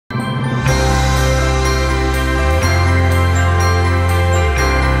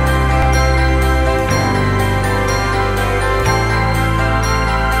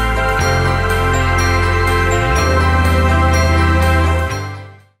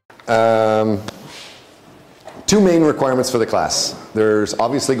two main requirements for the class. There's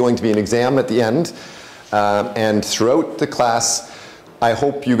obviously going to be an exam at the end, and throughout the class, I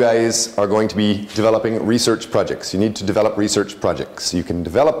hope you guys are going to be developing research projects. You need to develop research projects. You can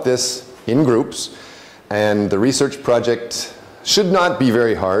develop this in groups, and the research project should not be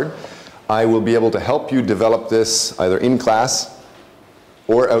very hard. I will be able to help you develop this either in class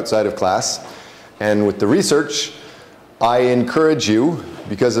or outside of class. And with the research, I encourage you,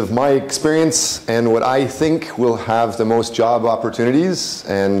 because of my experience and what I think will have the most job opportunities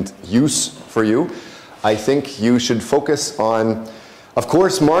and use for you, I think you should focus on, of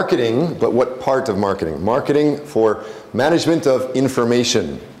course, marketing, but what part of marketing? Marketing for management of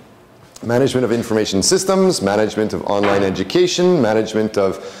information. Management of information systems, management of online education, management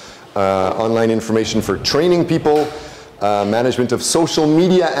of online information for training people, management of social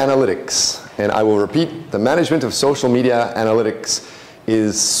media analytics. And I will repeat, the management of social media analytics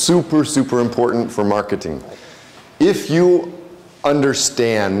is super, super important for marketing. If you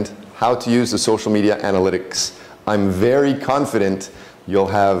understand how to use the social media analytics, I'm very confident you'll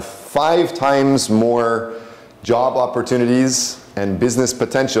have 5 times more job opportunities and business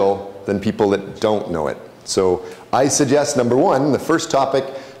potential than people that don't know it. So I suggest, number one, the first topic,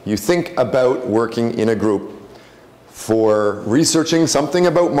 you think about working in a group for researching something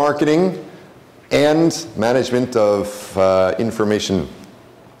about marketing and management of information.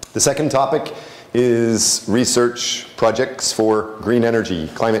 The second topic is research projects for green energy,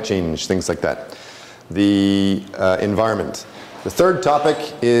 climate change, things like that. The environment. The third topic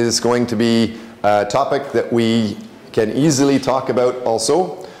is going to be a topic that we can easily talk about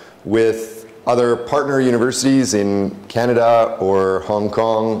also with other partner universities in Canada or Hong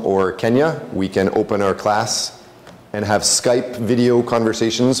Kong or Kenya. We can open our class and have Skype video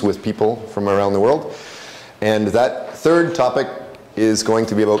conversations with people from around the world. And that third topic is going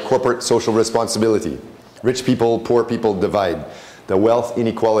to be about corporate social responsibility. Rich people, poor people divide. The wealth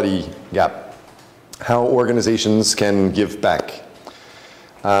inequality gap. How organizations can give back.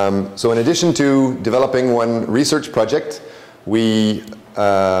 So in addition to developing one research project, we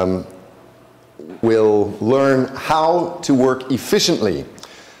will learn how to work efficiently.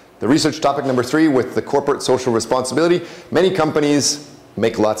 The research topic number 3 with the corporate social responsibility. Many companies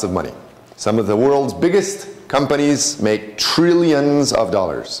make lots of money. Some of the world's biggest companies make trillions of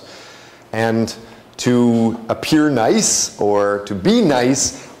dollars. And to appear nice or to be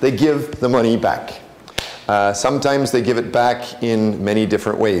nice, they give the money back. Sometimes they give it back in many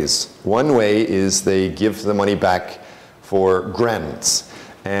different ways. One way is they give the money back for grants.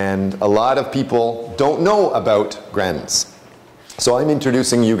 And a lot of people don't know about grants. So I'm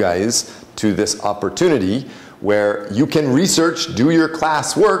introducing you guys to this opportunity where you can research, do your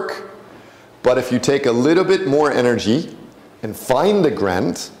class work, but if you take a little bit more energy and find the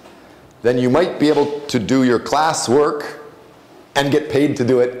grant, then you might be able to do your class work and get paid to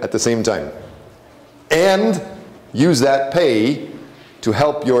do it at the same time. And use that pay to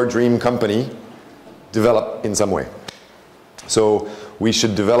help your dream company develop in some way. So we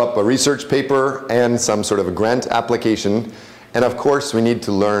should develop a research paper and some sort of a grant application. And of course, we need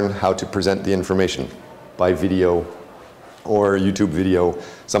to learn how to present the information by video or YouTube video,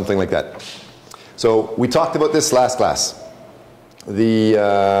 something like that. So we talked about this last class.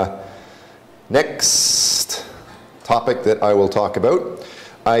 The next topic that I will talk about,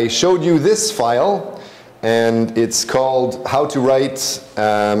 I showed you this file, and it's called How to Write,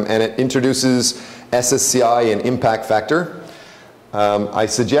 and it introduces SSCI and impact factor. I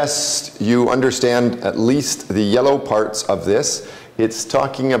suggest you understand at least the yellow parts of this. It's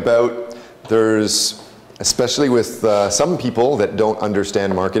talking about, there's, especially with some people that don't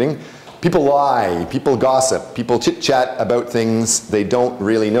understand marketing, people lie, people gossip, people chit-chat about things they don't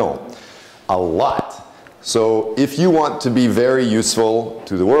really know. A lot. So if you want to be very useful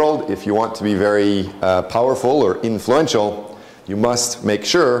to the world, if you want to be very powerful or influential, you must make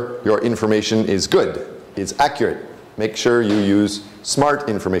sure your information is good, it's accurate. Make sure you use smart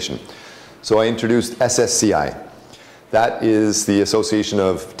information. So I introduced SSCI. That is the Association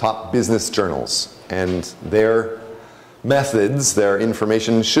of Top Business Journals, and their methods, their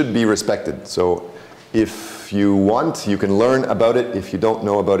information should be respected. So if you want, you can learn about it if you don't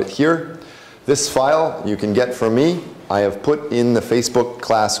know about it here. This file you can get from me. I have put in the Facebook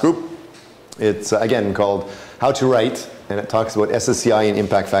class group. It's again called How to Write, and it talks about SSCI and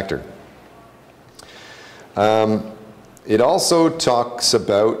impact factor. It also talks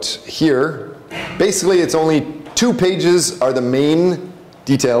about here, basically it's only 2 pages are the main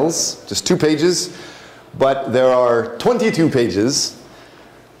details, just 2 pages, but there are 22 pages.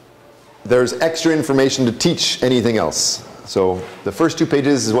 There's extra information to teach anything else. So the first 2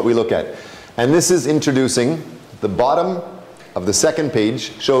 pages is what we look at. And this is introducing. The bottom of the second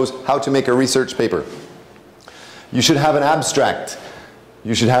page shows how to make a research paper. You should have an abstract.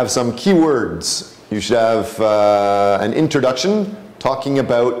 You should have some keywords. You should have an introduction talking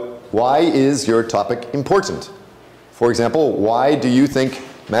about why is your topic important. For example, why do you think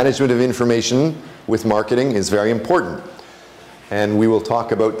management of information with marketing is very important? And we will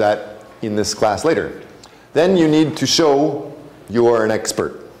talk about that in this class later. Then you need to show you are an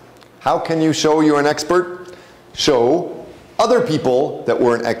expert. How can you show you're an expert? Show other people that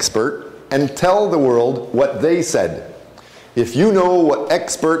were an expert and tell the world what they said. If you know what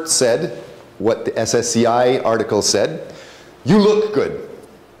experts said, what the SSCI article said, you look good,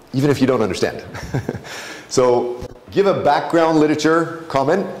 even if you don't understand. So give a background literature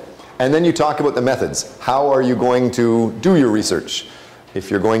comment, and then you talk about the methods. How are you going to do your research? If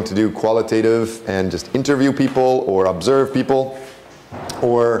you're going to do qualitative and just interview people or observe people,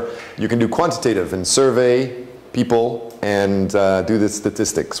 or you can do quantitative and survey people and do the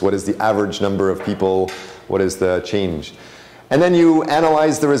statistics. What is the average number of people? What is the change? And then you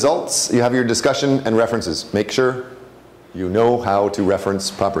analyze the results. You have your discussion and references. Make sure you know how to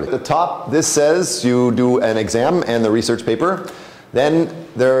reference properly. At the top, this says you do an exam and the research paper. Then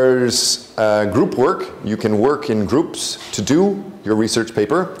there's group work. You can work in groups to do your research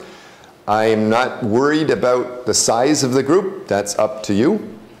paper. I'm not worried about the size of the group. That's up to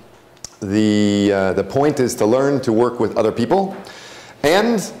you. The point is to learn to work with other people.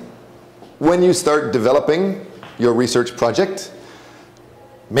 And when you start developing your research project,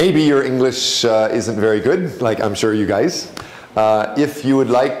 maybe your English isn't very good, like I'm sure you guys. If you would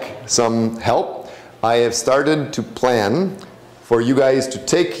like some help, I have started to plan for you guys to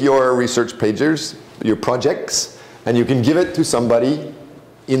take your research pages, your projects, and you can give it to somebody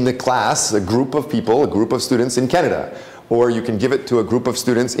in the class, a group of people, a group of students in Canada. Or you can give it to a group of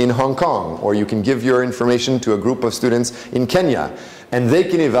students in Hong Kong. Or you can give your information to a group of students in Kenya. And they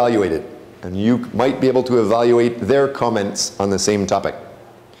can evaluate it. And you might be able to evaluate their comments on the same topic.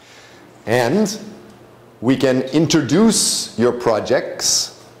 And we can introduce your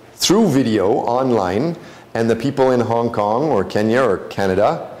projects through video online, and the people in Hong Kong or Kenya or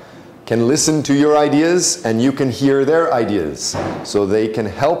Canada can listen to your ideas and you can hear their ideas. So they can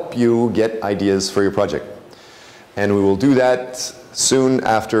help you get ideas for your project. And we will do that soon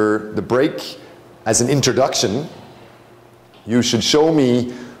after the break. As an introduction, you should show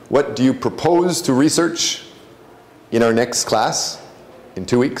me what do you propose to research in our next class in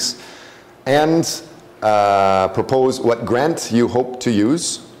 2 weeks, and propose what grant you hope to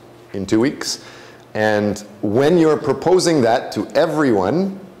use in 2 weeks. And when you're proposing that to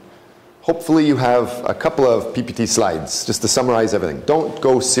everyone, hopefully you have a couple of PPT slides just to summarize everything. Don't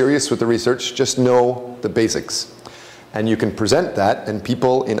go serious with the research, just know the basics. And you can present that and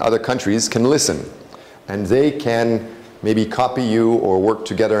people in other countries can listen. And they can maybe copy you or work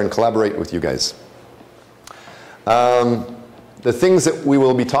together and collaborate with you guys. The things that we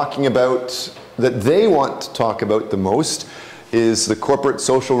will be talking about that they want to talk about the most is the corporate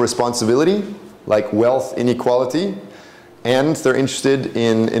social responsibility, like wealth inequality, and they're interested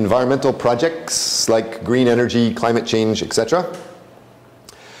in environmental projects like green energy, climate change, etc.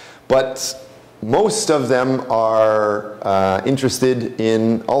 But most of them are interested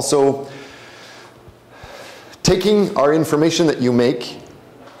in also taking our information that you make,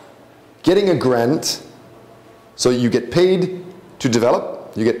 getting a grant, so you get paid to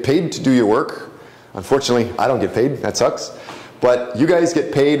develop, you get paid to do your work. Unfortunately, I don't get paid, that sucks. But you guys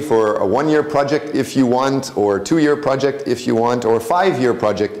get paid for a 1-year project if you want, or a 2-year project if you want, or a 5-year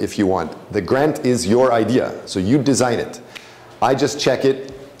project if you want. The grant is your idea, so you design it. I just check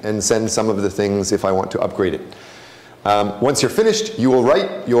it and send some of the things if I want to upgrade it. Once you're finished, you will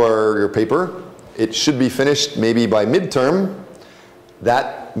write your paper. It should be finished maybe by midterm.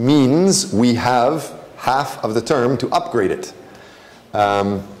 That means we have half of the term to upgrade it.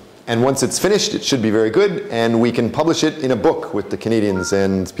 And once it's finished, it should be very good, and we can publish it in a book with the Canadians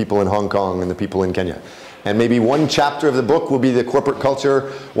and people in Hong Kong and the people in Kenya. And maybe one chapter of the book will be the corporate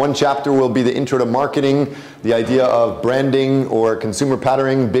culture, one chapter will be the intro to marketing, the idea of branding or consumer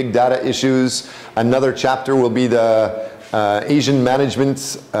patterning, big data issues. Another chapter will be the Asian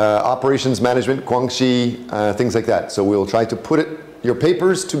management, operations management, Guangxi, things like that. So we'll try to put your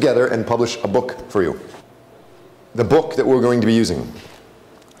papers together and publish a book for you. The book that we're going to be using.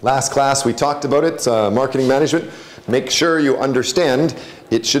 Last class we talked about it, marketing management. Make sure you understand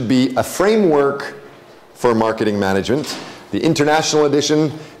it should be a framework for marketing management. The international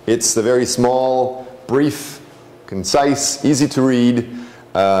edition, it's the very small, brief, concise, easy to read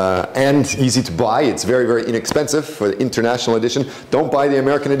and easy to buy. It's very, very inexpensive for the international edition. Don't buy the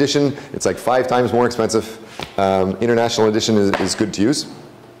American edition. It's like 5 times more expensive. International edition is good to use.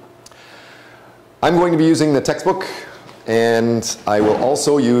 I'm going to be using the textbook, and I will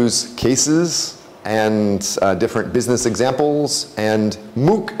also use cases and different business examples and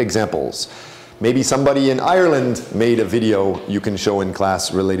MOOC examples. Maybe somebody in Ireland made a video you can show in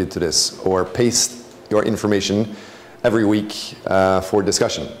class related to this, or paste your information every week for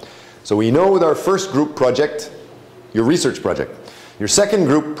discussion. So we know with our first group project, your research project. Your second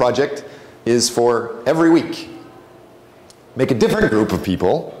group project is for every week. Make a different group of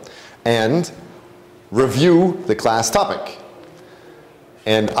people and review the class topic.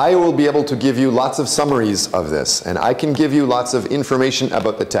 And I will be able to give you lots of summaries of this, and I can give you lots of information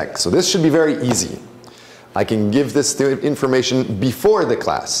about the text. So this should be very easy. I can give this information before the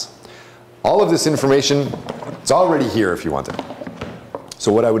class. All of this information, it's already here if you want it.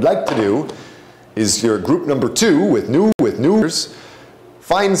 So what I would like to do is your group number 2 with newers,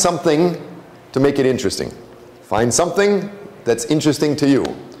 find something to make it interesting. Find something that's interesting to you.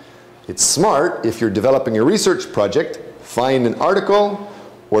 It's smart if you're developing a research project, find an article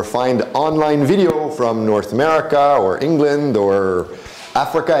or find online video from North America or England or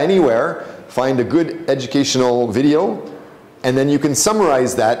Africa, anywhere. Find a good educational video, and then you can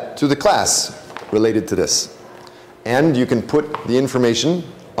summarize that to the class related to this. And you can put the information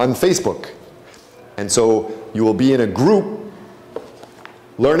on Facebook. And so you will be in a group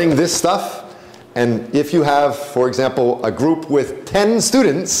learning this stuff. And if you have, for example, a group with 10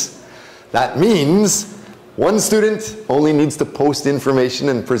 students, that means one student only needs to post information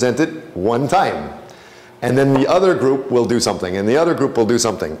and present it one time. And then the other group will do something, and the other group will do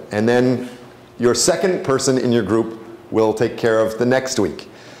something. And then your second person in your group will take care of the next week.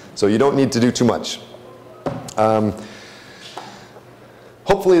 So you don't need to do too much.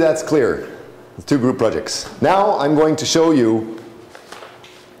 Hopefully that's clear, the 2 group projects. Now I'm going to show you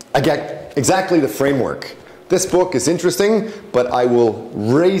exactly the framework. This book is interesting, but I will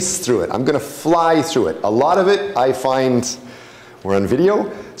race through it. I'm going to fly through it. A lot of it I find, we're on video,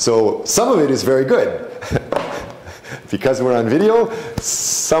 so some of it is very good. Because we're on video,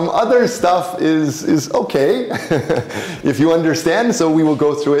 some other stuff is okay, if you understand, so we will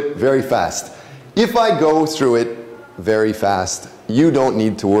go through it very fast. If I go through it very fast, you don't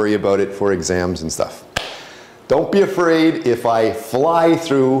need to worry about it for exams and stuff. Don't be afraid if I fly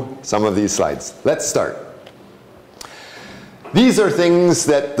through some of these slides. Let's start. These are things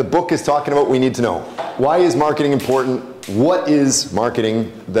that the book is talking about we need to know. Why is marketing important? What is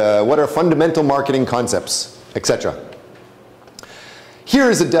marketing? What are fundamental marketing concepts, etc. Here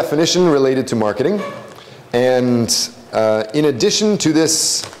is a definition related to marketing. And in addition to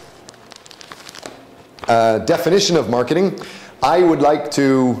this definition of marketing, I would like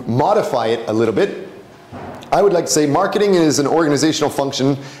to modify it a little bit. I would like to say marketing is an organizational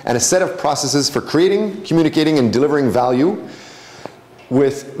function and a set of processes for creating, communicating, and delivering value,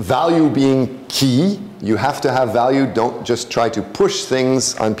 with value being key. You have to have value. Don't just try to push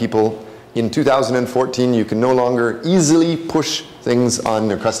things on people. In 2014, you can no longer easily push things on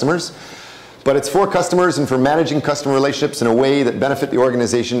your customers. But it's for customers and for managing customer relationships in a way that benefit the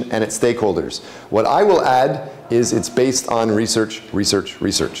organization and its stakeholders. What I will add is it's based on research, research,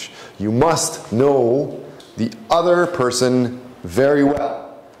 research. You must know the other person very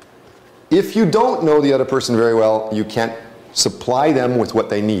well. If you don't know the other person very well, you can't supply them with what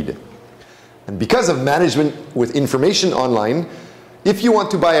they need. And because of management with information online, if you want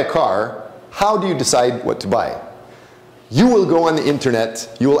to buy a car, how do you decide what to buy? You will go on the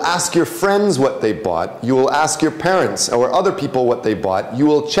internet, you will ask your friends what they bought, you will ask your parents or other people what they bought, you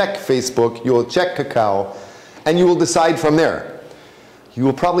will check Facebook, you will check Kakao, and you will decide from there. You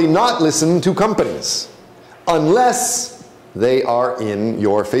will probably not listen to companies unless they are in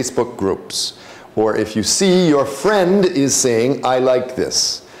your Facebook groups. Or if you see your friend is saying, I like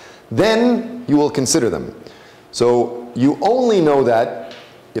this, then you will consider them. So you only know that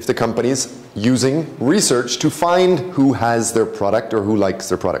if the company's using research to find who has their product or who likes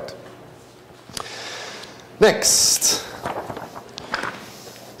their product. Next.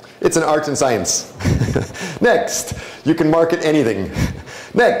 It's an art and science. Next. You can market anything.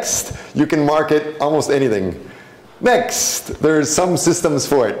 Next. You can market almost anything. Next. There's some systems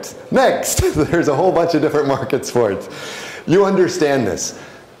for it. Next. There's a whole bunch of different markets for it. You understand this.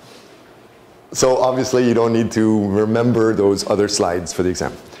 So obviously you don't need to remember those other slides for the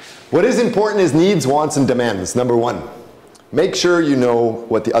exam. What is important is needs, wants, and demands. Number one, make sure you know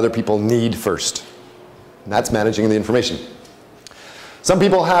what the other people need first. And that's managing the information. Some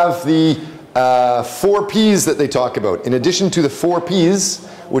people have the 4 P's that they talk about. In addition to the 4 P's,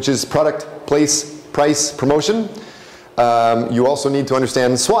 which is product, place, price, promotion, you also need to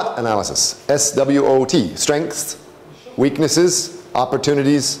understand SWOT analysis. SWOT, strengths, weaknesses,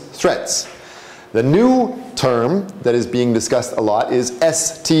 opportunities, threats. The new term that is being discussed a lot is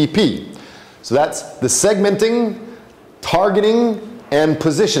STP. So that's the segmenting, targeting, and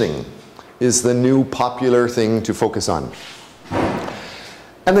positioning is the new popular thing to focus on.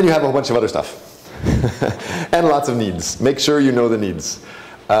 And then you have a whole bunch of other stuff. And lots of needs. Make sure you know the needs.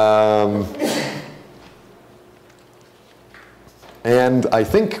 And I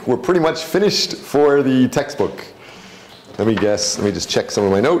think we're pretty much finished for the textbook. Let me guess. Let me just check some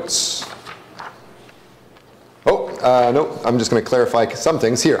of my notes. No, I'm just going to clarify some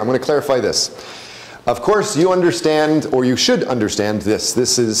things. Here, I'm going to clarify this. Of course, you understand, or you should understand this.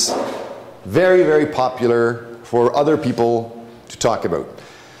 This is very, very popular for other people to talk about.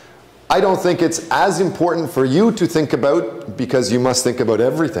 I don't think it's as important for you to think about, because you must think about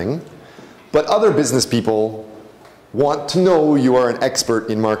everything. But other business people want to know you are an expert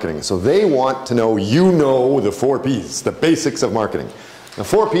in marketing. So they want to know you know the 4 P's, the basics of marketing. The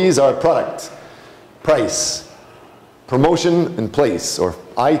 4 P's are product, price, promotion, and place. Or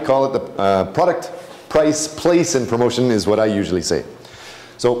I call it the product, price, place, and promotion is what I usually say.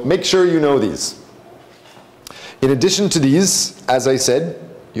 So make sure you know these. In addition to these, as I said,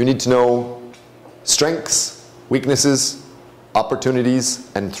 you need to know strengths, weaknesses, opportunities,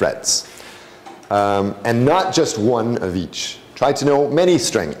 and threats. And not just one of each. Try to know many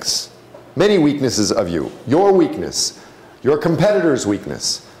strengths, many weaknesses of you. Your weakness, your competitor's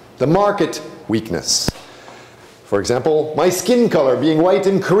weakness, the market weakness. For example, my skin color being white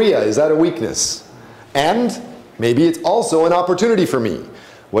in Korea, is that a weakness? And maybe it's also an opportunity for me.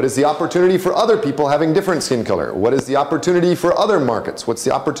 What is the opportunity for other people having different skin color? What is the opportunity for other markets? What's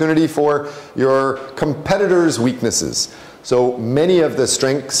the opportunity for your competitors' weaknesses? So many of the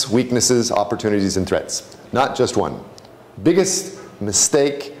strengths, weaknesses, opportunities, and threats. Not just one. Biggest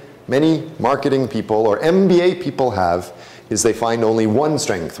mistake many marketing people or MBA people have is they find only one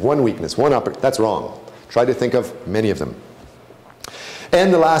strength, one weakness, one opportunity. That's wrong. Try to think of many of them.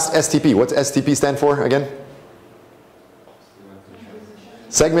 And the last, STP. What's STP stand for again?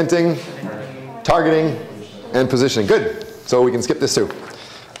 Segmenting, targeting, and positioning. Good. So we can skip this too.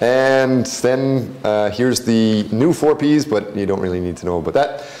 And then here's the new 4 P's, but you don't really need to know about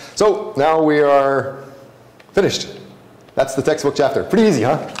that. So now we are finished. That's the textbook chapter. Pretty easy,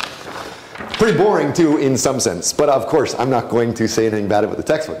 huh? Pretty boring too in some sense. But of course, I'm not going to say anything bad about the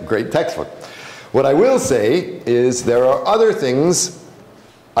textbook. Great textbook. What I will say is there are other things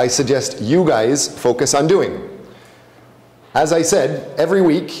I suggest you guys focus on doing. As I said, every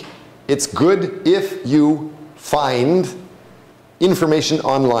week, it's good if you find information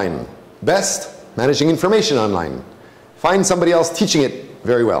online. Best, managing information online. Find somebody else teaching it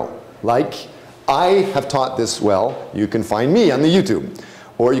very well. Like, I have taught this well. You can find me on the YouTube.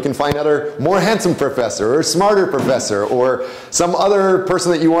 Or you can find another more handsome professor or smarter professor or some other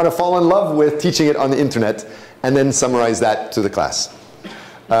person that you want to fall in love with teaching it on the internet, and then summarize that to the class.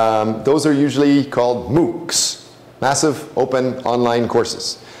 Those are usually called MOOCs, Massive Open Online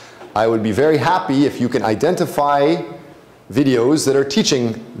Courses. I would be very happy if you can identify videos that are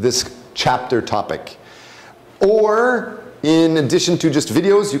teaching this chapter topic. Or, in addition to just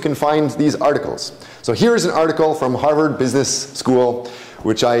videos, you can find these articles. So here's an article from Harvard Business School,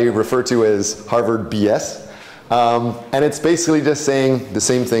 which I refer to as Harvard BS. And it's basically just saying the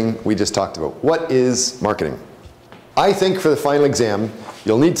same thing we just talked about. What is marketing? I think for the final exam,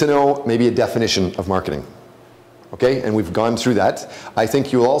 you'll need to know maybe a definition of marketing. Okay, and we've gone through that. I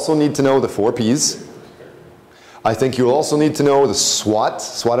think you'll also need to know the 4 P's. I think you'll also need to know the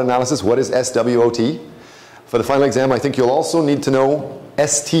SWOT analysis. What is SWOT? For the final exam, I think you'll also need to know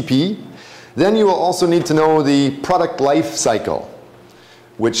STP. Then you will also need to know the product life cycle,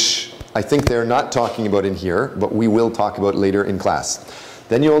 which I think they're not talking about in here, but we will talk about later in class.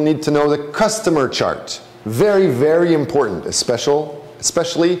 Then you'll need to know the customer chart. Very, very important,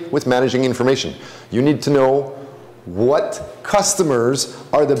 especially with managing information. You need to know what customers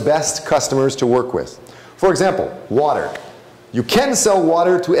are the best customers to work with. For example, water. You can sell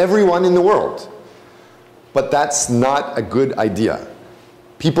water to everyone in the world, but that's not a good idea.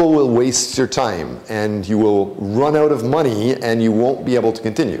 People will waste your time, and you will run out of money, and you won't be able to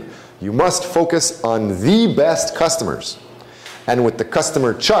continue. You must focus on the best customers. And with the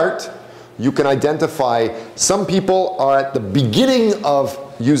customer chart, you can identify some people are at the beginning of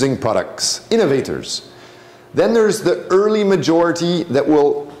using products, innovators. Then there's the early majority that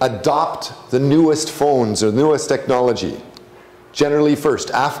will adopt the newest phones or newest technology. generally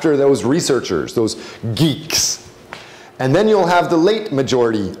first, after those researchers, those geeks. And then you'll have the late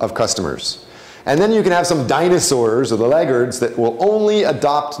majority of customers. And then you can have some dinosaurs, or the laggards, that will only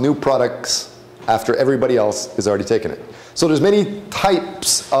adopt new products after everybody else has already taken it. So there's many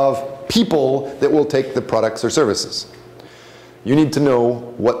types of people that will take the products or services. You need to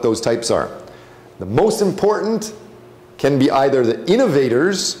know what those types are. The most important can be either the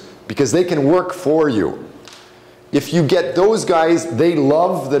innovators, because they can work for you. If you get those guys, they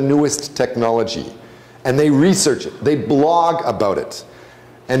love the newest technology, and they research it, they blog about it.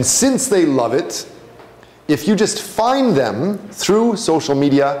 And since they love it, if you just find them through social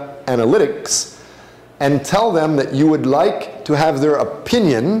media analytics and tell them that you would like to have their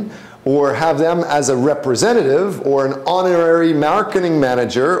opinion, or have them as a representative or an honorary marketing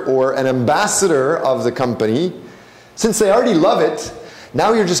manager or an ambassador of the company, since they already love it,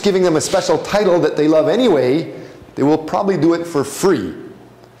 now you're just giving them a special title that they love anyway. They will probably do it for free.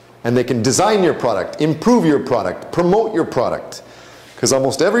 And they can design your product, improve your product, promote your product. Because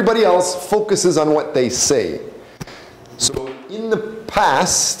almost everybody else focuses on what they say. So in the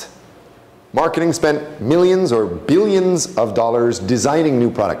past, marketing spent millions or billions of dollars designing new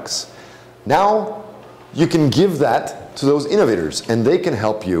products. Now, you can give that to those innovators, and they can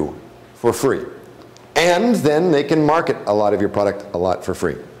help you for free. And then they can market a lot of your product a lot for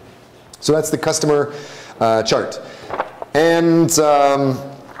free. So that's the customer chart. And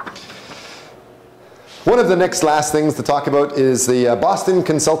one of the next last things to talk about is the Boston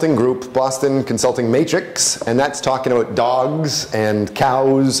Consulting Group, Boston Consulting Matrix, and that's talking about dogs and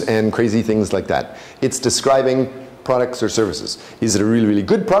cows and crazy things like that. It's describing products or services. Is it a really, really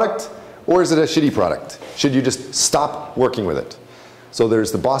good product, or is it a shitty product? Should you just stop working with it? So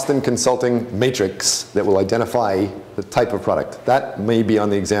there's the Boston Consulting Matrix that will identify the type of product. That may be on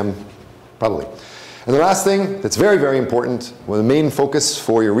the exam, probably. And the last thing that's very, very important, well, the main focus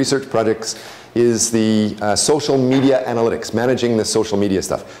for your research projects is the social media analytics, managing the social media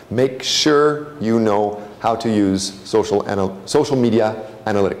stuff. Make sure you know how to use social media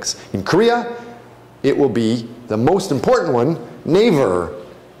analytics. In Korea, it will be the most important one. Naver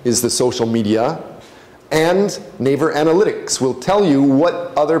is the social media, and Naver Analytics will tell you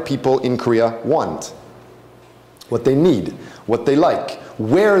what other people in Korea want, what they need, what they like,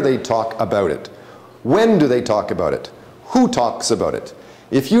 where they talk about it, when do they talk about it, who talks about it.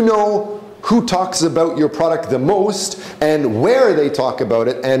 If you know who talks about your product the most, and where they talk about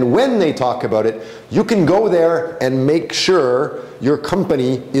it, and when they talk about it, you can go there and make sure your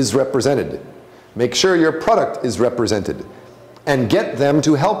company is represented. Make sure your product is represented, and get them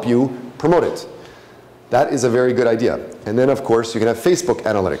to help you promote it. That is a very good idea. And then, of course, you can have Facebook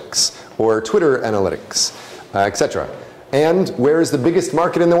analytics, or Twitter analytics, etc. And where is the biggest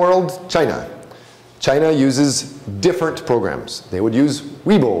market in the world? China. China uses different programs. They would use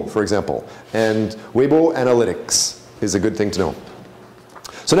Weibo, for example. And Weibo Analytics is a good thing to know.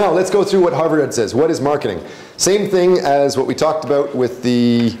 So now let's go through what Harvard says. What is marketing? Same thing as what we talked about with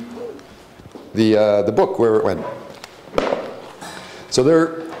the book, where it went. So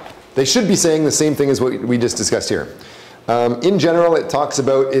they should be saying the same thing as what we just discussed here. In general, it talks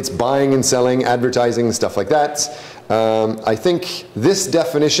about its buying and selling, advertising, stuff like that. I think this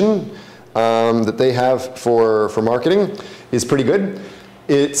definition that they have for marketing is pretty good.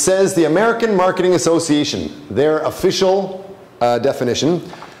 It says the American Marketing Association, their official definition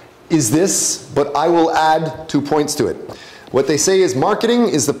is this, but I will add 2 points to it. What they say is marketing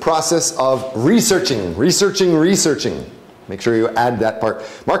is the process of researching. Make sure you add that part.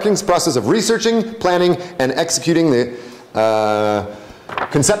 Marketing is the process of researching, planning, and executing the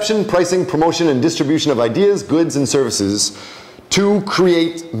conception, pricing, promotion, and distribution of ideas, goods, and services to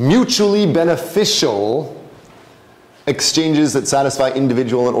create mutually beneficial exchanges that satisfy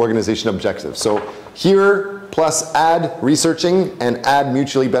individual and organization objectives. So here, plus add researching and add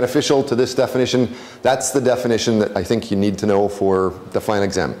mutually beneficial to this definition. That's the definition that I think you need to know for the final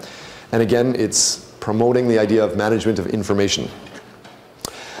exam. And again, it's promoting the idea of management of information.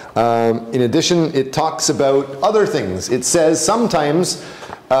 In addition, it talks about other things. It says sometimes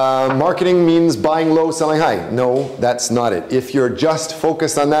marketing means buying low, selling high. No, that's not it. If you're just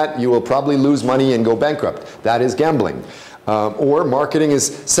focused on that, you will probably lose money and go bankrupt. That is gambling. Or marketing is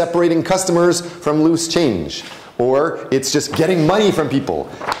separating customers from loose change. Or it's just getting money from people.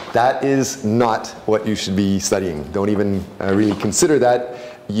 That is not what you should be studying. Don't even really consider that.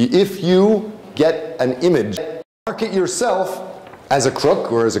 If you get an image, market yourself as a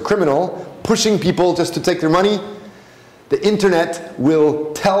crook or as a criminal, pushing people just to take their money, the internet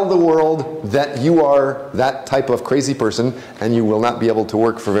will tell the world that you are that type of crazy person, and you will not be able to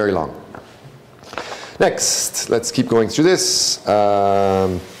work for very long. Next, let's keep going through this.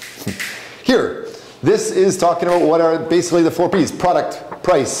 Here, this is talking about what are basically the 4 Ps: product,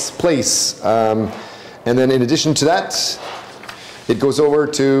 price, place. And then in addition to that, it goes over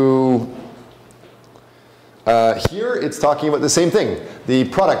to here, it's talking about the same thing. The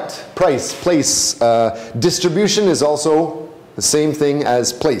product, price, place. Distribution is also the same thing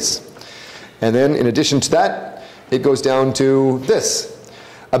as place. And then in addition to that, it goes down to this.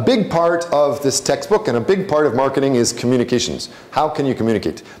 A big part of this textbook and a big part of marketing is communications. How can you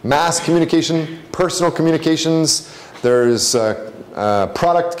communicate? Mass communication, personal communications, there's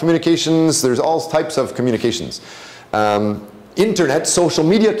product communications, there's all types of communications. Internet, social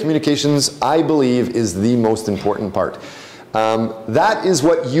media communications, I believe, is the most important part. That is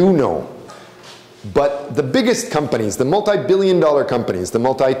what you know. But the biggest companies, the multi-billion-dollar companies, the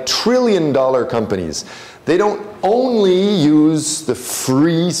multi-trillion-dollar companies, they don't only use the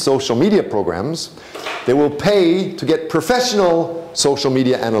free social media programs. They will pay to get professional social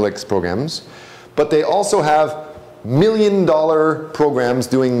media analytics programs, but they also have million-dollar programs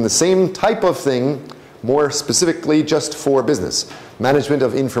doing the same type of thing, more specifically just for business. Management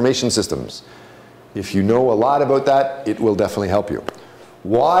of information systems. If you know a lot about that, it will definitely help you.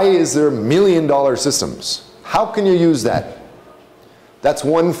 Why is there million-dollar systems? How can you use that? That's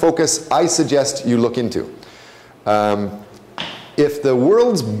one focus I suggest you look into. If the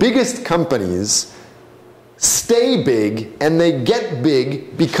world's biggest companies stay big and they get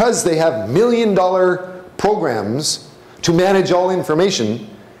big because they have million-dollar programs to manage all information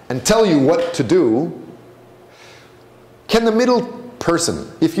and tell you what to do, can the middle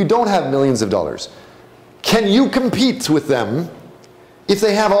person, if you don't have millions of dollars, can you compete with them if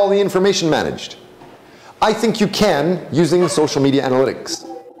they have all the information managed? I think you can using social media analytics.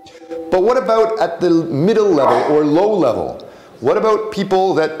 But what about at the middle level or low level? What about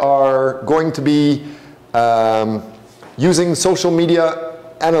people that are going to be using social media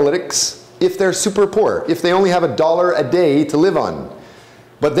analytics if they're super poor, if they only have $1 a day to live on,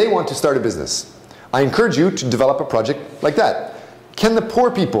 but they want to start a business? I encourage you to develop a project like that. Can the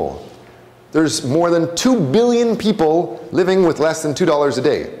poor people, there's more than 2 billion people living with less than $2 a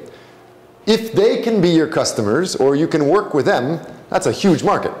day. If they can be your customers, or you can work with them, that's a huge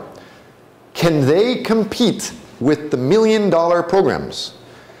market. Can they compete with the million-dollar programs?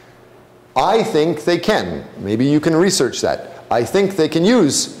 I think they can. Maybe you can research that. I think they can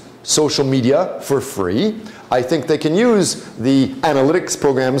use social media for free. I think they can use the analytics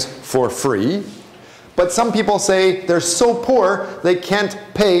programs for free. But some people say they're so poor they can't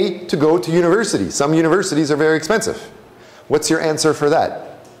pay to go to university. Some universities are very expensive. What's your answer for that?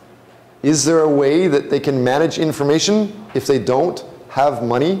 Is there a way that they can manage information if they don't have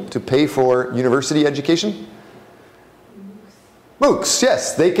money to pay for university education? MOOCs,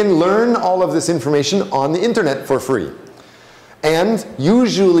 yes. They can learn all of this information on the internet for free. And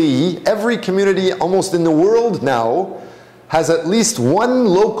usually every community almost in the world now has at least one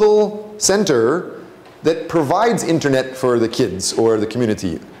local center that provides internet for the kids or the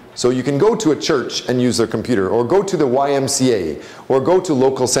community. So you can go to a church and use their computer, or go to the YMCA, or go to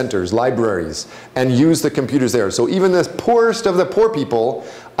local centers, libraries, and use the computers there. So even the poorest of the poor people,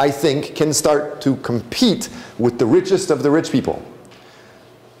 I think, can start to compete with the richest of the rich people.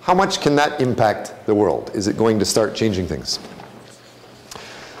 How much can that impact the world? Is it going to start changing things?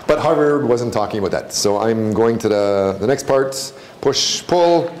 But Harvard wasn't talking about that. So I'm going to the next part, push,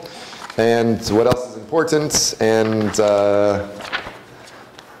 pull, and what else is important, and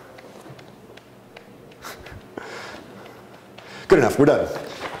good enough, we're done.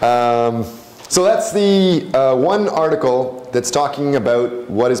 So that's the one article that's talking about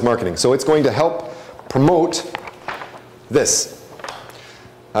what is marketing. So it's going to help promote this.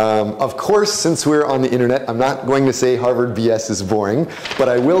 Of course, since we're on the internet, I'm not going to say Harvard BS is boring, but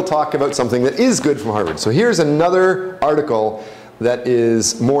I will talk about something that is good from Harvard. So here's another article that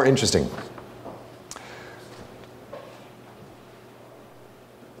is more interesting.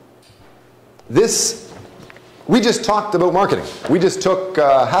 This, we just talked about marketing. We just took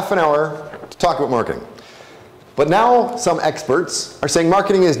half an hour to talk about marketing. But now some experts are saying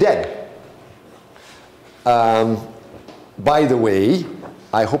marketing is dead. By the way,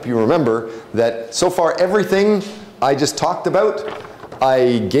 I hope you remember that so far everything I just talked about,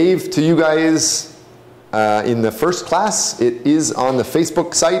 I gave to you guys in the first class. It is on the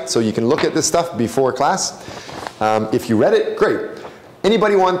Facebook site, so you can look at this stuff before class. If you read it, great.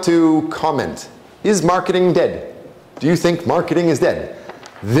 Anybody want to comment? Is marketing dead? Do you think marketing is dead?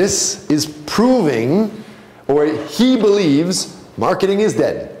 This is proving, or he believes, marketing is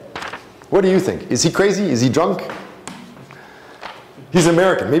dead. What do you think? Is he crazy? Is he drunk? He's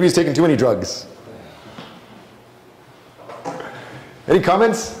American. Maybe he's taking too many drugs. Any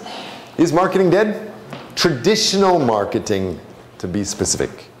comments? Is marketing dead? Traditional marketing, to be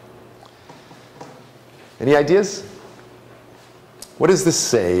specific. Any ideas? What does this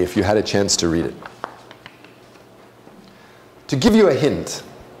say if you had a chance to read it? To give you a hint,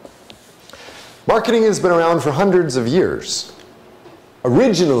 marketing has been around for hundreds of years.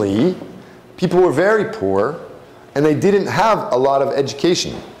 Originally, people were very poor and they didn't have a lot of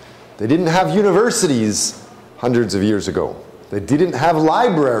education. They didn't have universities hundreds of years ago. They didn't have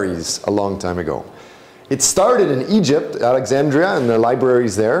libraries a long time ago. It started in Egypt, Alexandria, and the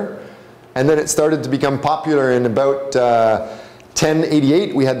libraries there. And then it started to become popular in about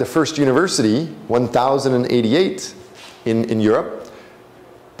 1088. We had the first university, 1088 in Europe.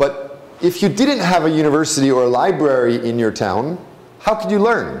 But if you didn't have a university or a library in your town, how could you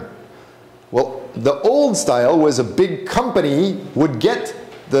learn? Well, the old style was a big company would get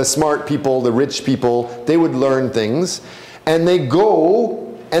the smart people, the rich people, they would learn things, and they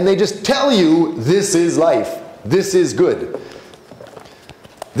go and they just tell you, this is life, this is good.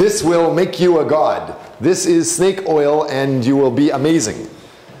 This will make you a god. This is snake oil and you will be amazing.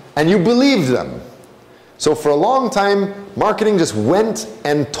 And you believe them. So for a long time, marketing just went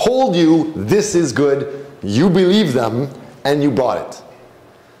and told you this is good, you believe them, and you bought it.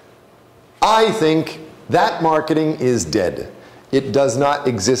 I think that marketing is dead. It does not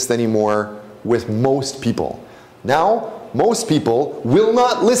exist anymore with most people. Now, most people will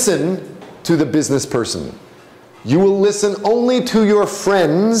not listen to the business person. You will listen only to your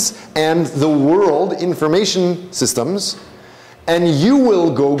friends and the world information systems, and you will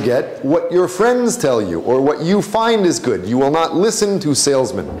go get what your friends tell you or what you find is good. You will not listen to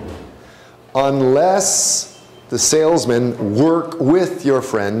salesmen unless the salesmen work with your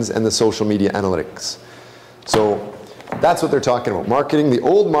friends and the social media analytics. So that's what they're talking about. Marketing, the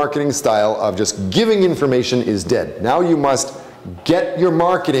old marketing style of just giving information is dead. Now you must get your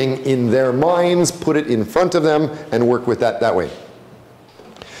marketing in their minds, put it in front of them, and work with that way.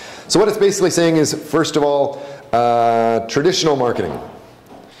 So what it's basically saying is, first of all, traditional marketing.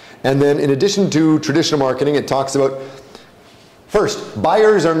 And then in addition to traditional marketing, it talks about, first,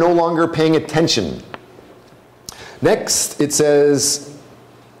 buyers are no longer paying attention. Next, it says,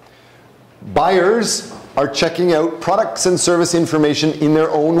 buyers are checking out products and service information in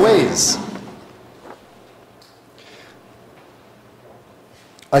their own ways.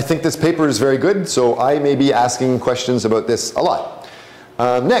 I think this paper is very good, so I may be asking questions about this a lot.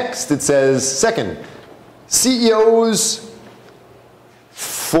 Next, it says, second, CEOs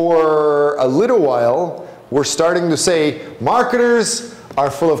for a little while were starting to say, marketers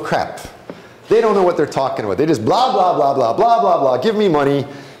are full of crap. They don't know what they're talking about. They just blah, blah, blah, blah, blah, blah, blah, give me money,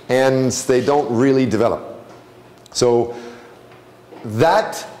 and they don't really develop. So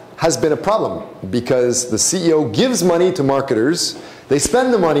that has been a problem because the CEO gives money to marketers, they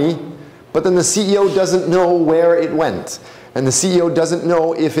spend the money, but then the CEO doesn't know where it went. And the CEO doesn't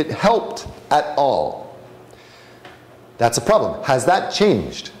know if it helped at all. That's a problem. Has that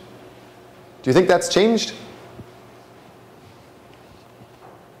changed? Do you think that's changed?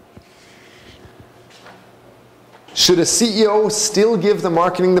 Should a CEO still give the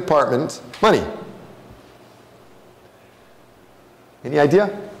marketing department money? Any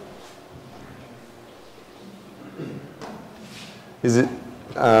idea? Is it,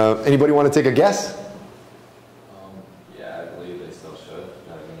 anybody want to take a guess? Yeah, I believe they still should.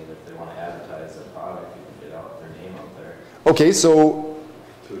 I mean, if they want to advertise their product, you can get out their name out there. Okay, so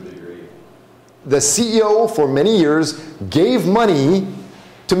to a degree. The CEO for many years gave money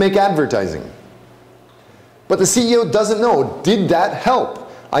to make advertising. But the CEO doesn't know, did that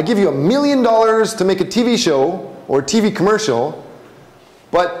help? I give you $1 million to make a TV show or a TV commercial,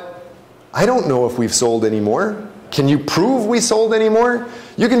 but I don't know if we've sold any more. Can you prove we sold any more?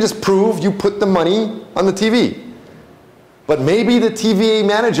 You can just prove you put the money on the TV. But maybe the TV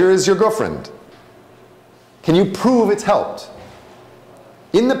manager is your girlfriend. Can you prove it's helped?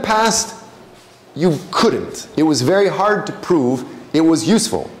 In the past, you couldn't. It was very hard to prove it was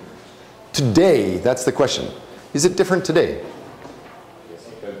useful. Today, that's the question. Is it different today? Yes,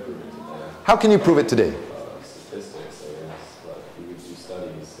 you could prove it today. How can you prove it today? Statistics, I guess. But you would do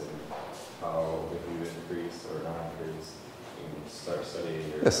studies and how, if you increase or not increase, you can start studying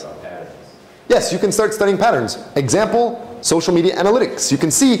your patterns. Yes, you can start studying patterns. Example, social media analytics. You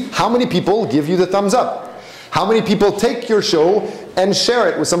can see how many people give you the thumbs up. How many people take your show and share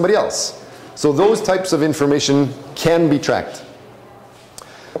it with somebody else. So those types of information can be tracked.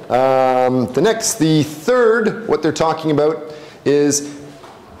 The third, what they're talking about is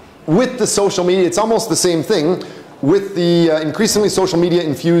with the social media, it's almost the same thing. with the increasingly social media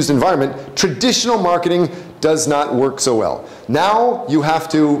infused environment, traditional marketing does not work so well. Now you have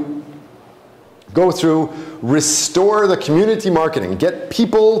to go through, restore the community marketing, get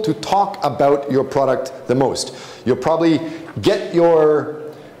people to talk about your product the most. You'll probably get your,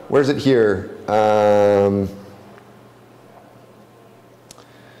 where's it here?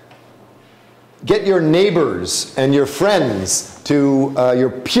 Get your neighbors and your friends to your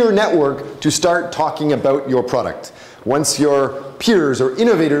peer network to start talking about your product. Once your peers or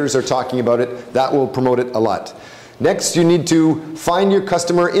innovators are talking about it, that will promote it a lot. Next, you need to find your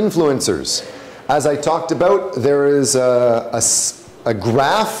customer influencers. As I talked about, there is a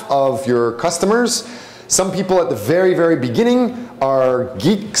graph of your customers. Some people at the very, very beginning are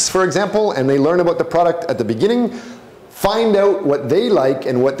geeks, for example, and they learn about the product at the beginning. Find out what they like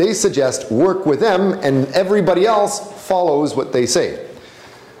and what they suggest, work with them, and everybody else follows what they say.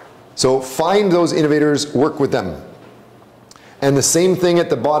 So find those innovators, work with them. And the same thing at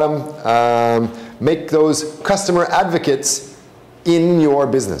the bottom, make those customer advocates in your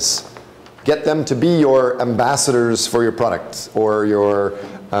business. Get them to be your ambassadors for your product, or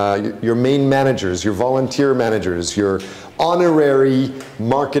your main managers, your volunteer managers, your honorary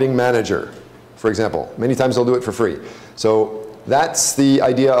marketing manager, for example. Many times they'll do it for free. So that's the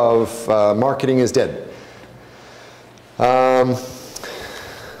idea of marketing is dead.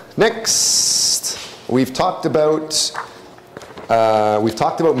 Next, we've talked about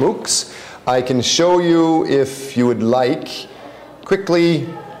MOOCs. I can show you, if you would like, quickly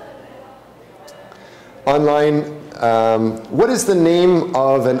online. What is the name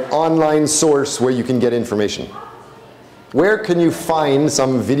of an online source where you can get information? Where can you find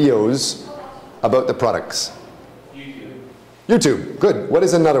some videos about the products? YouTube, good. What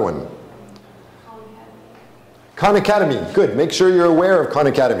is another one? Khan Academy, good. Make sure you're aware of Khan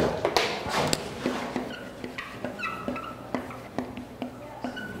Academy.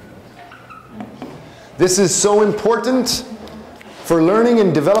 This is so important for learning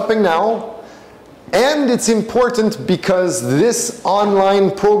and developing now, and it's important because this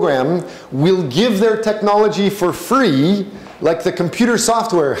online program will give their technology for free, like the computer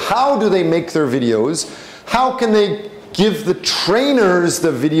software. How do they make their videos? How can they give the trainers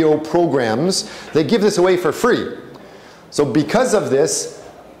the video programs? They give this away for free. So because of this,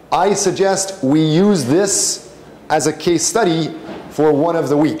 I suggest we use this as a case study for one of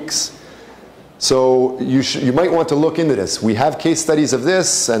the weeks. So you might want to look into this. We have case studies of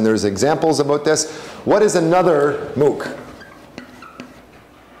this, and there's examples about this. What is another MOOC?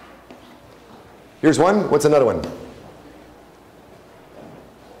 Here's one. What's another one?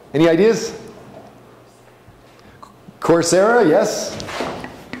 Any ideas? Coursera, yes.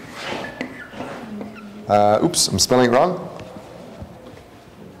 Oops, I'm spelling it wrong.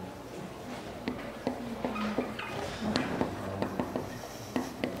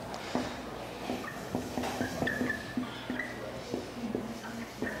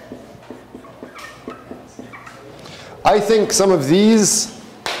 I think some of these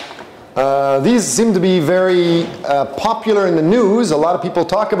seem to be very popular in the news. A lot of people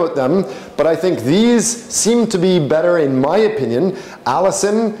talk about them, but I think these seem to be better in my opinion.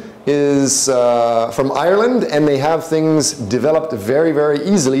 Alison is from Ireland, and they have things developed very, very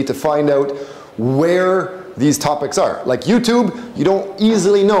easily to find out where these topics are. Like YouTube, you don't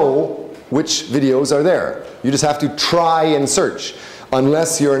easily know which videos are there. You just have to try and search.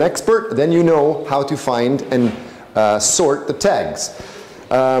 Unless you're an expert, then you know how to find and sort the tags.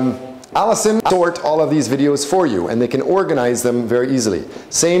 Alison sort all of these videos for you, and they can organize them very easily.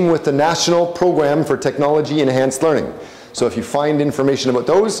 Same with the National Program for Technology Enhanced Learning. So if you find information about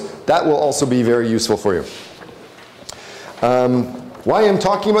those, that will also be very useful for you. Why I'm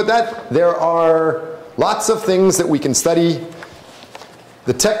talking about that? There are lots of things that we can study.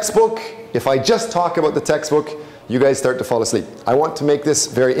 The textbook, if I just talk about the textbook, you guys start to fall asleep. I want to make this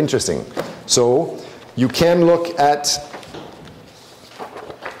very interesting. So you can look at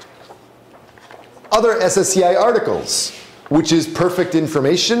other SSCI articles, which is perfect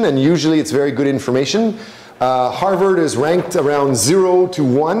information, and usually it's very good information. Harvard is ranked around 0 to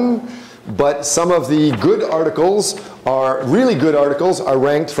 1, but some of the good articles are, really good articles, are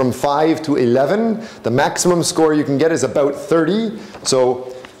ranked from 5 to 11. The maximum score you can get is about 30.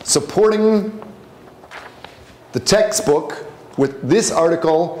 So supporting the textbook with this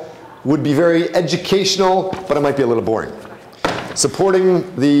article would be very educational, but it might be a little boring.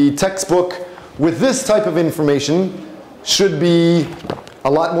 Supporting the textbook with this type of information should be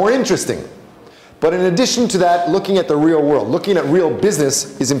a lot more interesting. But in addition to that, looking at the real world, looking at real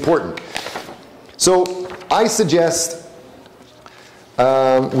business is important. So I suggest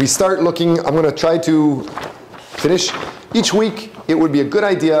we start looking. I'm going to try to finish. Each week, it would be a good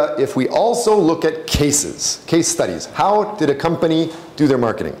idea if we also look at cases, case studies. How did a company do their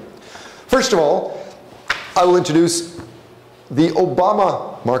marketing? First of all, I will introduce the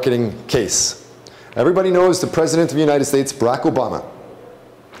Obama marketing case. Everybody knows the President of the United States, Barack Obama.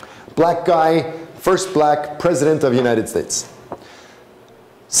 Black guy, first black President of the United States.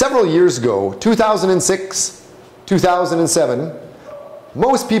 Several years ago, 2006, 2007,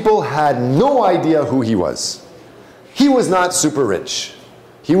 most people had no idea who he was. He was not super rich.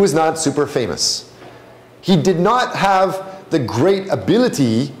 He was not super famous. He did not have the great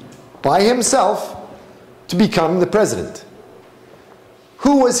ability by himself to become the president.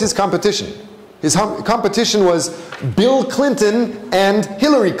 Who was his competition? His competition was Bill Clinton and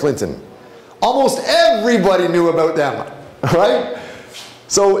Hillary Clinton. Almost everybody knew about them, right?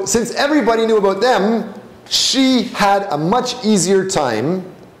 So since everybody knew about them, she had a much easier time,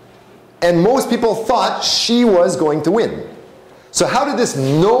 and most people thought she was going to win. So how did this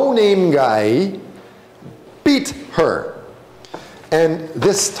no-name guy beat her? And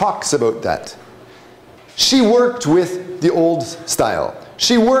this talks about that. She worked with the old style.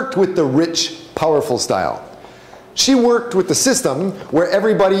 She worked with the rich, powerful style. She worked with the system where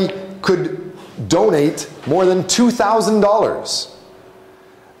everybody could donate more than $2,000.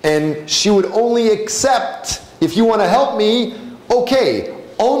 And she would only accept, if you want to help me, okay,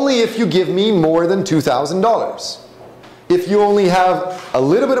 only if you give me more than $2,000. If you only have a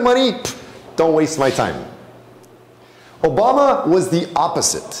little bit of money, don't waste my time. Obama was the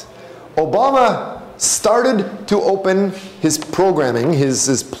opposite. Obama started to open his programming,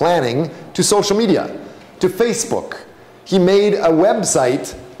 his planning, to social media, to Facebook. He made a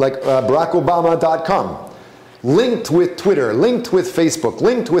website like BarackObama.com, linked with Twitter, linked with Facebook,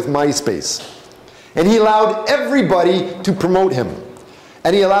 linked with MySpace. And he allowed everybody to promote him.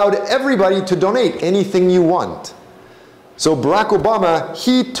 And he allowed everybody to donate anything you want. So Barack Obama,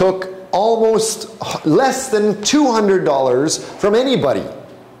 he took almost less than $200 from anybody.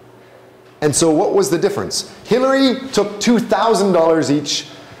 And so what was the difference? Hillary took $2,000 each.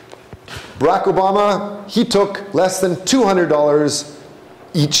 Barack Obama, he took less than $200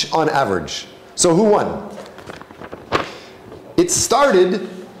 each on average. So who won? It started,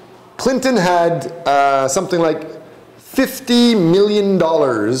 Clinton had something like $50 million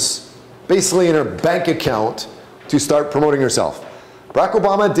basically in her bank account to start promoting herself. Barack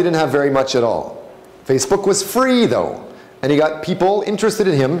Obama didn't have very much at all. Facebook was free though, and he got people interested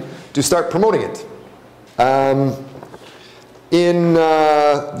in him to start promoting it. In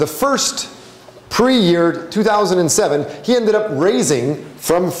the first pre-year 2007, he ended up raising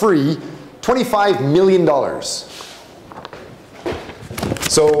from free $25 million.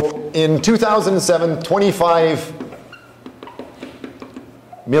 So in 2007, 25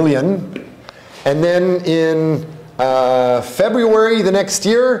 million, and then in February the next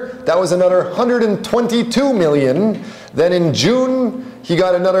year, that was another 122 million. Then in June, he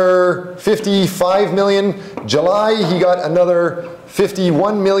got another 55 million. July, he got another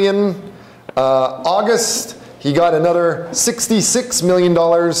 51 million. August, he got another $66 million.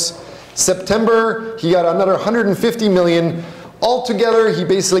 September, he got another 150 million. Altogether, he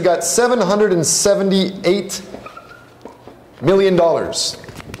basically got $778 million.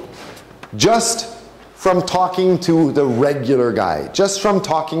 Just from talking to the regular guy, just from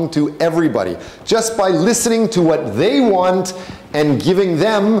talking to everybody, just by listening to what they want and giving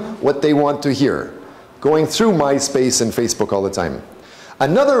them what they want to hear, going through MySpace and Facebook all the time.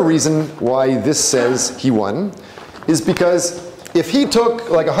 Another reason why this says he won is because if he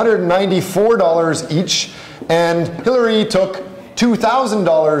took like $194 each and Hillary took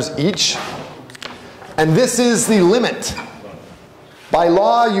 $2,000 each, and this is the limit. By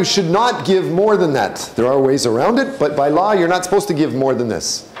law, you should not give more than that. There are ways around it, but by law, you're not supposed to give more than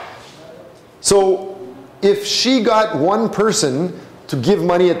this. So if she got one person to give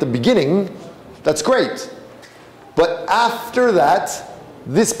money at the beginning, that's great. But after that,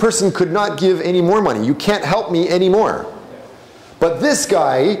 this person could not give any more money. You can't help me anymore. But this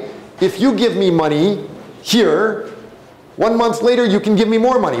guy, if you give me money here, 1 month later you can give me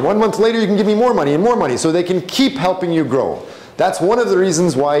more money. 1 month later you can give me more money and more money. So they can keep helping you grow. That's one of the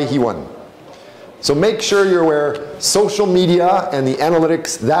reasons why he won. So make sure you're aware, social media and the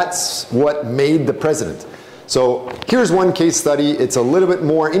analytics, that's what made the president. So here's one case study. It's a little bit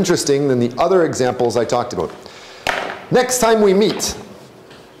more interesting than the other examples I talked about. Next time we meet,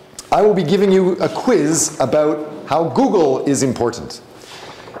 I will be giving you a quiz about how Google is important.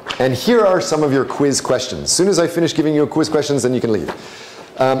 And here are some of your quiz questions. As soon as I finish giving you quiz questions, then you can leave.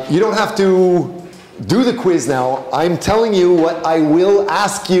 You don't have to do the quiz now. I'm telling you what I will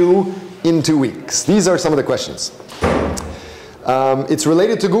ask you in 2 weeks? These are some of the questions. It's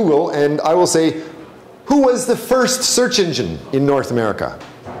related to Google, and I will say, who was the first search engine in North America?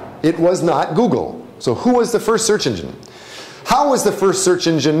 It was not Google. So who was the first search engine? How was the first search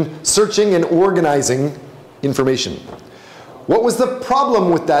engine searching and organizing information? What was the problem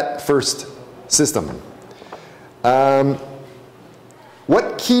with that first system?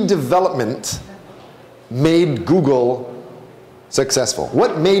 What key development made Google successful?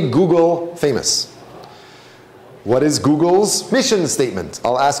 What made Google famous? What is Google's mission statement?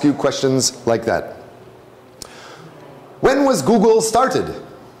 I'll ask you questions like that. When was Google started?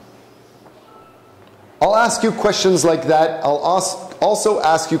 I'll ask you questions like that. I'll also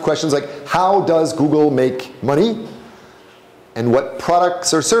ask you questions like, how does Google make money? And what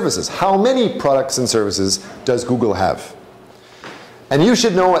products or services? How many products and services does Google have? And you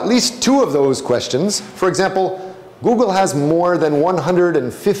should know at least 2 of those questions. For example, Google has more than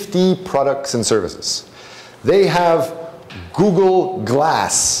 150 products and services. They have Google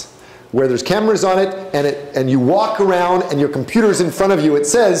Glass, where there's cameras on it, and you walk around and your computer's in front of you. It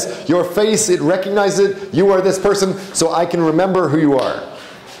says your face, it recognizes it, you are this person, so I can remember who you are.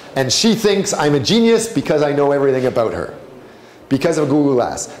 And she thinks I'm a genius because I know everything about her, because of Google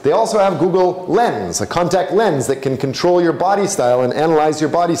Glass. They also have Google Lens, a contact lens that can control your body style and analyze your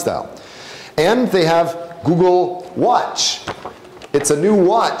body style. And they have Google Watch. It's a new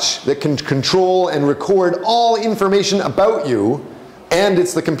watch that can control and record all information about you, and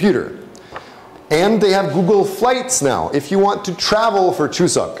it's the computer. And they have Google Flights now. If you want to travel for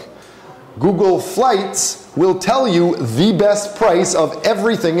Chuseok, Google Flights will tell you the best price of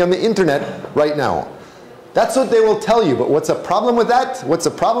everything on the internet right now. That's what they will tell you, but what's a problem with that? What's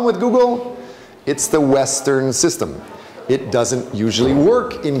a problem with Google? It's the Western system. It doesn't usually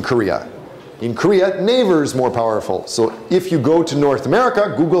work in Korea. In Korea, Naver is more powerful. So if you go to North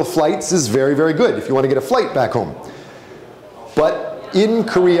America, Google Flights is very, very good if you want to get a flight back home. But in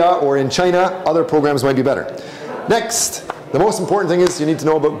Korea or in China, other programs might be better. Next, the most important thing is you need to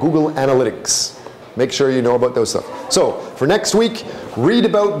know about Google Analytics. Make sure you know about those stuff. So for next week, read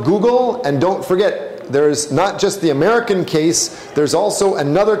about Google, and don't forget, there's not just the American case, there's also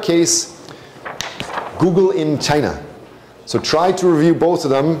another case, Google in China. So try to review both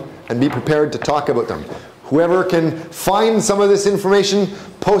of them and be prepared to talk about them. Whoever can find some of this information,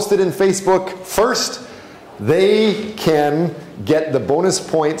 post it in Facebook first, they can get the bonus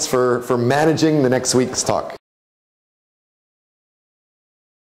points for managing the next week's talk.